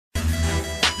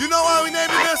You know why we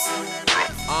naming this?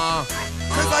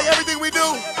 Cause like everything we do,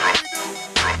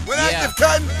 when active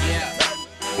cutting,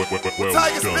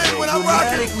 Tyga spin when I'm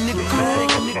rocking.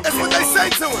 That's what they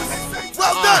say to us.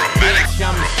 Well done. Bitch,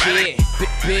 I'm the shit.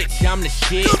 Bitch, I'm the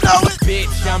shit. You know it.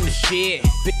 Bitch, I'm the shit.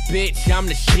 Bitch, I'm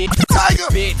the shit. Tyga.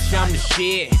 Bitch, I'm the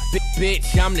shit.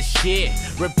 Bitch, I'm the shit.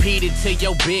 Repeat it to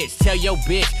your bitch. Tell your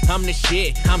bitch I'm the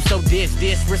shit. I'm so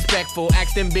disrespectful.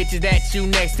 Ask them bitches that you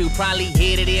next to. Probably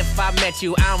hit it if I met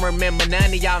you. I don't remember none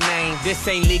of y'all names. This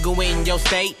ain't legal in your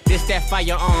state. This that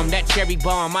firearm, that cherry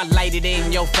bomb. I light it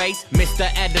in your face. Mr.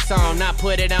 Edison, I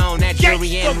put it on. That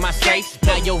jury in my safe.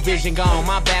 Now your vision gone.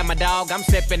 My bad, my dog. I'm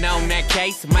sipping on that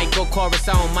case. Might go chorus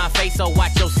on my face. So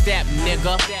watch your step,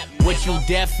 nigga. What you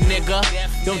deaf, nigga?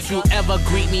 Don't you ever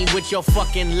greet me with your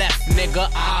fucking left, nigga.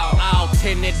 I'll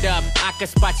tin it up. I can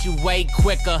spot you way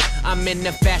quicker. I'm in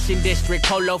the fashion district.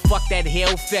 Polo, fuck that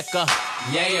hill thicker.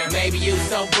 Yeah, maybe you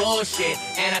so bullshit,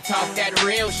 and I talk that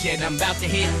real shit. I'm about to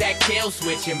hit that kill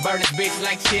switch and burn this bitch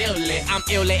like chillin'. I'm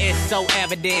illa, it's so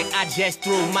evident. I just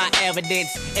threw my evidence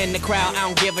in the crowd. I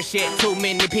don't give a shit. Too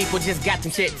many people just got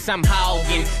them shits I'm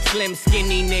hogging. Slim,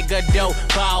 skinny nigga, dope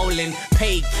ballin'.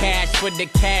 Pay cash for the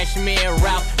cashmere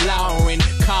Ralph Lauren.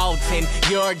 Carlton,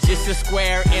 you're just a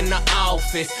square in the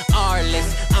office.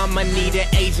 Arliss, I'ma need an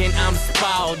agent. I'm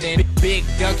Spalding. Big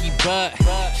donkey butt,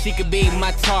 she could be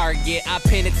my target. I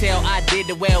pin and tell I did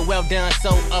it well done,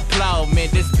 so applaud me.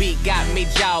 This beat got me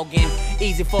jogging,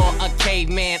 easy for a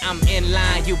caveman. I'm in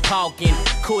line, you talking.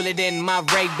 Cooler than my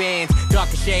Ray-Bans,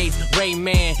 darker shades,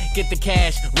 Rayman. Get the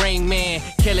cash, Rain Man.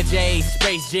 Killer J,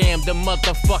 Space Jam, the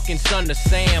motherfucking son of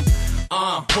Sam.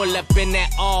 Pull up in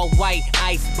that all-white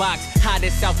ice box,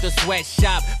 hottest out the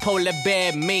sweatshop, polar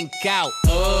bear mink out.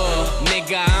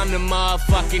 Nigga, I'm the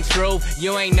motherfucking truth.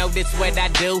 You ain't know this what I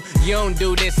do. You don't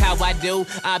do this how I do.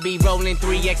 I be rolling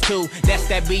 3x2. That's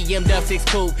that BMW 6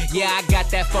 coupe. Yeah, I got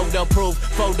that photo proof.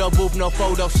 Photo booth, no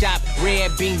Photoshop.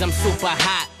 Red beans, I'm super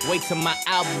hot. Wait till my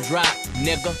album drop,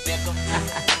 nigga.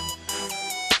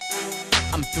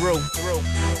 I'm through.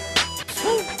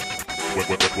 Well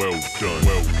done, well done,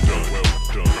 well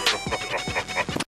done.